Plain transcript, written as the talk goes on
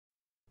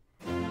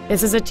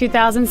This is a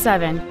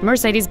 2007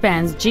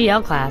 Mercedes-Benz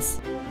GL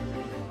Class.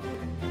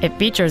 It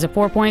features a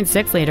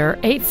 4.6-liter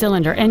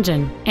 8-cylinder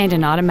engine and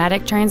an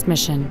automatic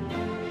transmission.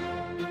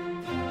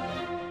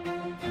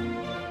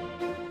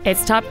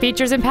 Its top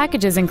features and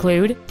packages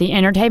include the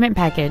entertainment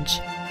package,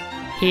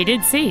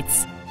 heated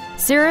seats,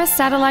 Sirius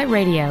satellite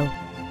radio,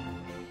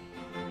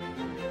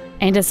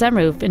 and a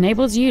sunroof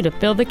enables you to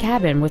fill the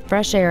cabin with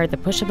fresh air at the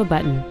push of a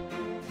button.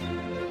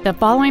 The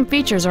following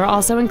features are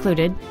also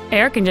included: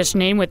 air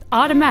conditioning with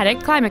automatic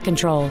climate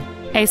control,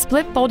 a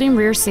split folding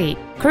rear seat,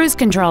 cruise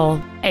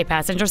control, a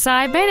passenger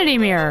side vanity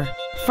mirror,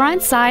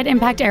 front side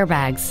impact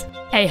airbags,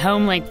 a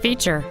home link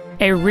feature,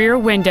 a rear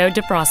window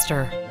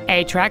defroster,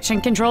 a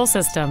traction control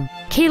system,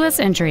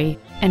 keyless entry,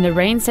 and the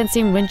rain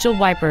sensing windshield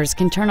wipers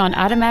can turn on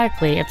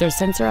automatically if their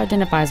sensor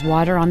identifies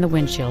water on the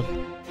windshield.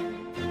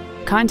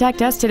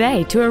 Contact us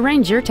today to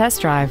arrange your test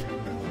drive.